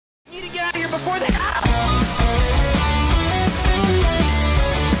before they...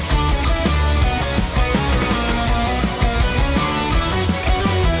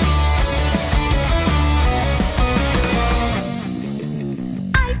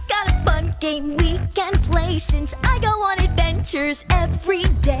 I've got a fun game we can play since I go on adventures every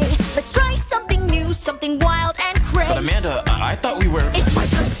day. Let's try something new, something wild and crazy. But Amanda, I thought we were... It's my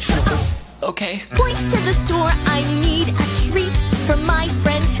turn. Okay. Point to the store, I need a treat for my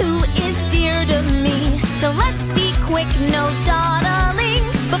friend who is dear to me. So let's be quick, no dawdling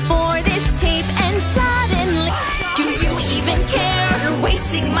before this tape ends suddenly. Do you even care? You're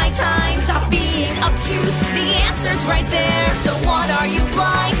wasting my time. Stop being obtuse. The answer's right there. So what, are you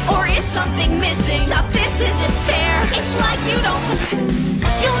blind? Or is something missing? Stop, this isn't fair. It's like you don't...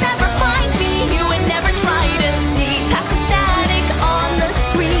 You'll never find me. You would never try to see past the static on the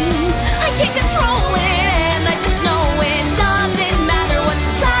screen. I can't control it, and I just know it doesn't matter what's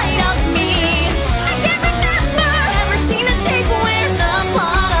inside of me. I can't remember ever seen a tape where the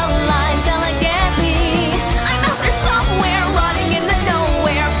plot aligns elegantly. I'm out there somewhere, running in the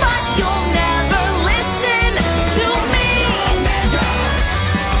nowhere, but you'll never listen to me. Amanda,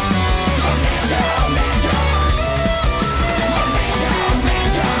 Amanda, Amanda, Amanda,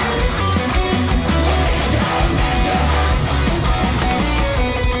 Amanda, Amanda,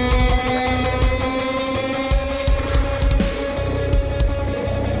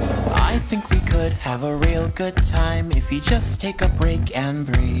 I think we could have a real good time if you just take a break and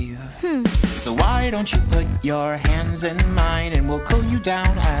breathe. So why don't you put your hands in mine and we'll cool you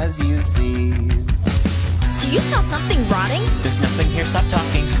down as you see. Do you smell something rotting? There's nothing here, stop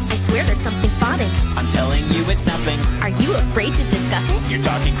talking. I swear there's something spotting. I'm telling you it's nothing. Are you afraid to discuss it? You're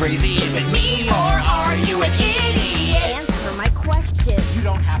talking crazy, is it me or are you an idiot? Answer my question. You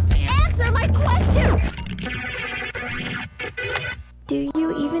don't have to answer. Answer my question! Do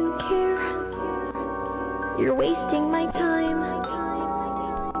you even care? You're wasting my time.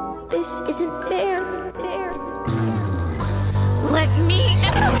 This isn't fair. Let me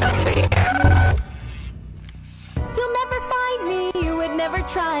out of here! You'll never find me. You would never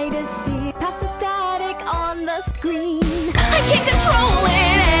try to see past the static on the screen. I can't control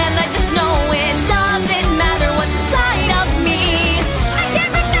it, and I just know it doesn't matter what's inside of me. I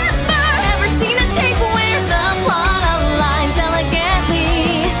can't remember ever seen a tape where the plot aligns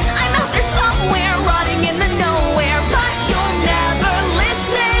elegantly. I'm out there somewhere, rotting in the nowhere, but you'll never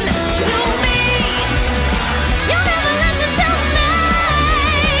listen to me. You'll never listen to me.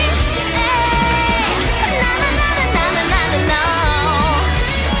 Na na na na na na na na.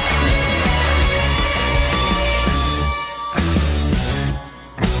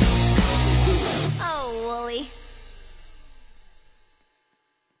 Oh, Wooly.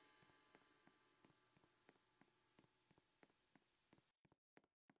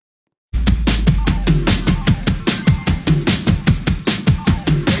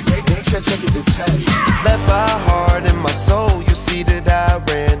 Left my heart and my soul, you see that I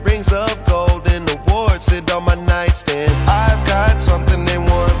ran. Rings of gold and awards sit on my nightstand. I've got something they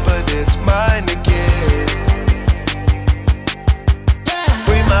want, but it's mine to get.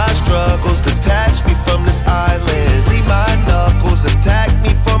 Free my struggles, detach me from this island. Leave my knuckles, attack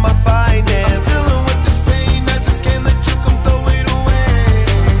me for my finance. I'm dealing with this pain, I just can't let you come throw it away.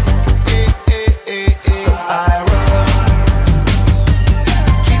 So I run.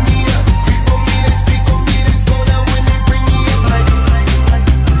 Keep me up, creep on me, they speak on me, they slow down when they bring me up like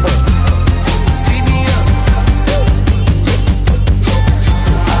speed me up.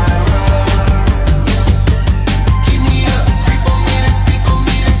 So I run. Keep me up, creep on me, they speak on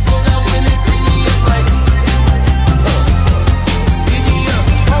me, they slow down when they bring me up like speed me up.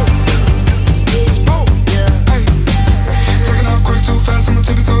 Speed, yeah. Hey, taking off quick too fast, I'm on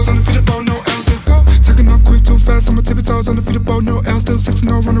tippy toes on the feet of boat, no L still. Taking off quick too fast, I'm on tippy toes on the feet of boat, no L still.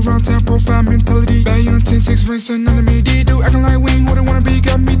 6-0, run around town, profile mentality. Bad on 10-6, racing under me. D-do acting like we ain't what I wanna be.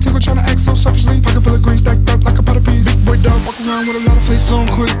 Got me tickle trying to act so selfishly. Pocket full of green stacked up like a pot of peas. Big boy dog walking around with a lot of fleas. So I'm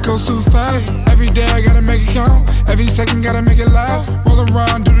quick, go super fast. Every day I gotta make it count. Every second gotta make it last. Roll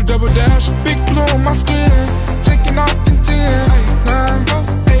around, do the double dash. Big blue on my skin. Taking off in 10, 9,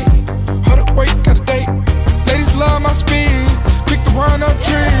 8. Hold up, wait, got a date. Ladies love my speed. Quick to run up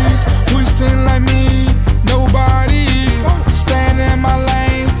trees. Who you sing like me? Nobody. Staying in my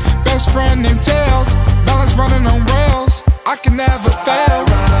lane. Best friend named Tails. Balance running on rails. I can never fail.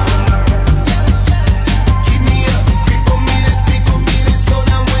 Keep me up, creep on me, they speak on me, they slow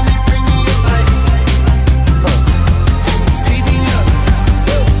down when they bring me up like speed me up.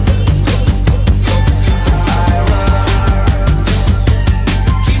 So I run.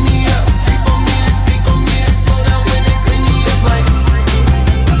 Keep me up, creep on me, they speak on me, they slow down when they bring me up like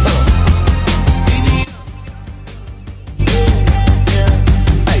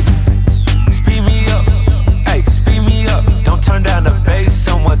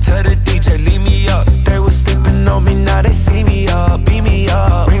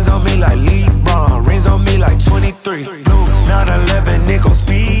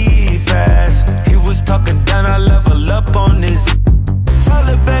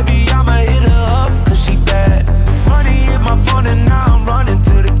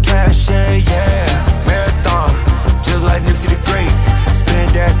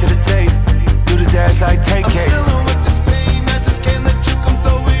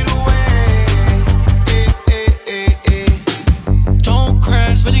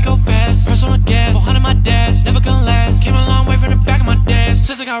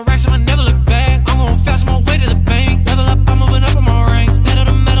got racks on my